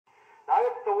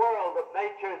the world of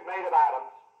nature is made of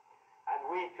atoms, and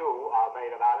we too are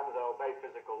made of atoms that obey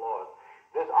physical laws,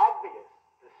 there's obvious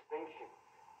distinction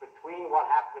between what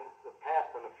happens, the past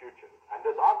and the future, and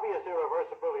there's obvious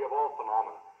irreversibility of all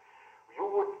phenomena. You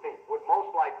would think, would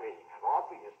most likely have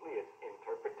obviously its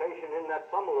interpretation in that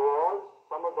some laws,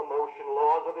 some of the motion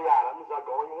laws of the atoms are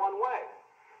going one way,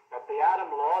 that the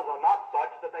atom laws are not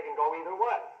such that they can go either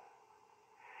way,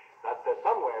 that there's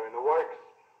somewhere in the works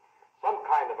some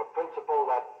kind of a principle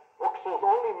that wuxels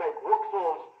only make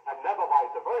wuxels and never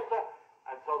vice versa,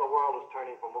 and so the world is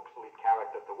turning from wuxely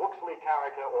character to wuxely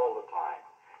character all the time.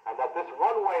 And that this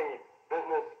one-way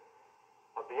business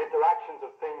of the interactions of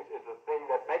things is the thing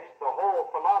that makes the whole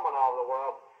phenomena of the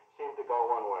world seem to go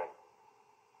one way.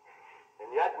 And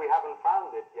yet we haven't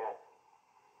found it yet.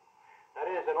 That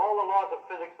is, in all the laws of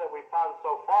physics that we've found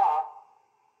so far,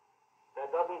 there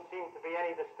doesn't seem to be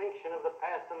any distinction of the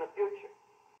past and the future.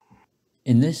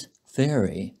 In this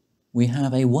theory, we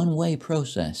have a one-way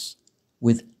process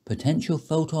with potential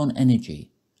photon energy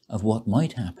of what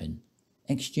might happen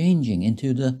exchanging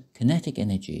into the kinetic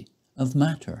energy of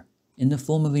matter in the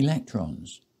form of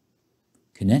electrons.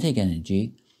 Kinetic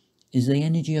energy is the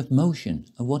energy of motion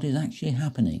of what is actually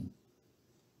happening.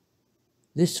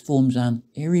 This forms an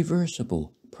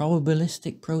irreversible,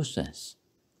 probabilistic process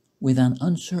with an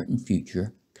uncertain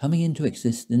future coming into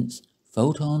existence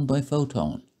photon by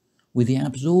photon, with the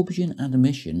absorption and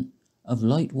emission of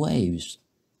light waves.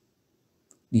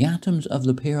 The atoms of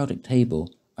the periodic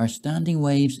table are standing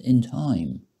waves in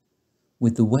time,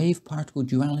 with the wave-particle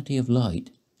duality of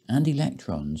light and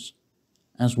electrons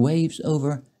as waves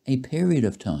over a period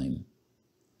of time,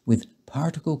 with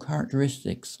particle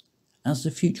characteristics as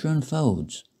the future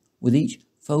unfolds with each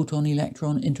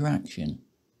photon-electron interaction.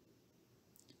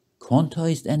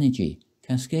 Quantized energy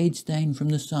cascades down from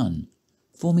the sun,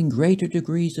 forming greater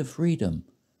degrees of freedom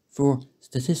for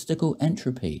statistical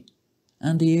entropy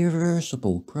and the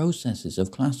irreversible processes of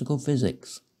classical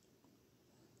physics,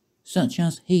 such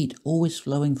as heat always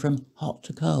flowing from hot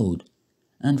to cold,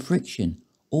 and friction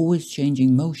always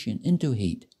changing motion into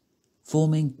heat,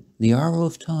 forming the arrow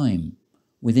of time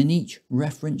within each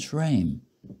reference frame.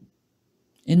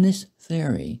 In this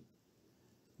theory,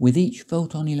 with each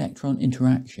photon-electron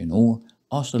interaction or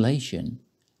oscillation,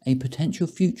 a potential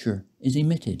future is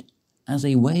emitted as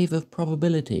a wave of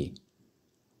probability,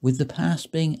 with the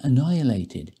past being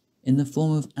annihilated in the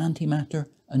form of antimatter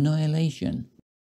annihilation.